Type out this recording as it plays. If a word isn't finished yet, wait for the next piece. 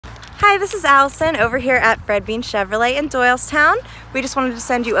Hi, this is Allison over here at Fred Bean Chevrolet in Doylestown. We just wanted to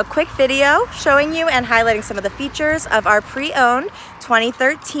send you a quick video showing you and highlighting some of the features of our pre-owned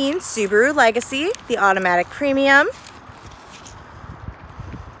 2013 Subaru Legacy, the automatic premium.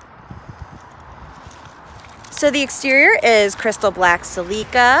 So the exterior is crystal black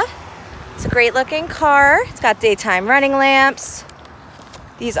Celica. It's a great looking car. It's got daytime running lamps.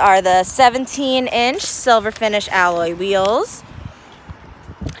 These are the 17-inch silver finish alloy wheels.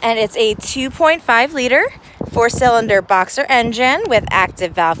 And it's a 2.5 liter 4-cylinder boxer engine with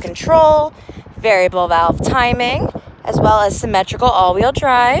active valve control, variable valve timing, as well as symmetrical all-wheel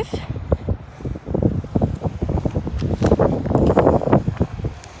drive.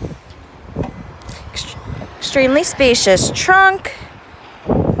 Extremely spacious trunk.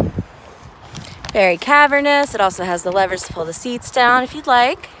 Very cavernous. It also has the levers to pull the seats down if you'd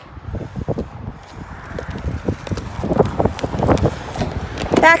like.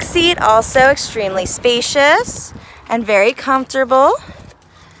 Back seat also extremely spacious and very comfortable.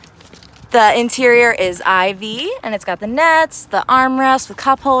 The interior is ivy and it's got the nets, the armrest with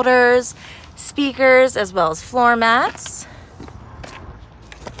cup holders, speakers, as well as floor mats.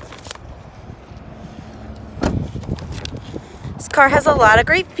 This car has a lot of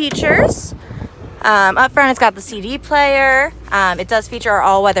great features. Up front, it's got the CD player. It does feature our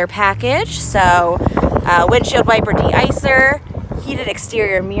all-weather package, so windshield wiper de-icer, heated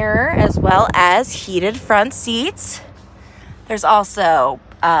exterior mirror, as well as heated front seats. There's also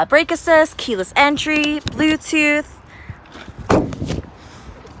brake assist, keyless entry, Bluetooth,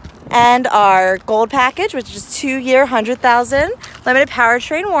 and our gold package, which is 2-year, 100,000 limited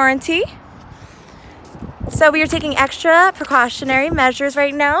powertrain warranty. So we are taking extra precautionary measures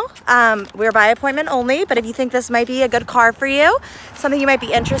right now. We're by appointment only, but if you think this might be a good car for you, something you might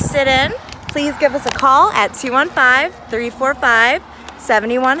be interested in, please give us a call at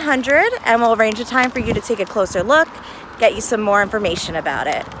 215-345-7100 and we'll arrange a time for you to take a closer look, get you some more information about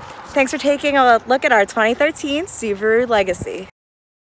it. Thanks for taking a look at our 2013 Subaru Legacy.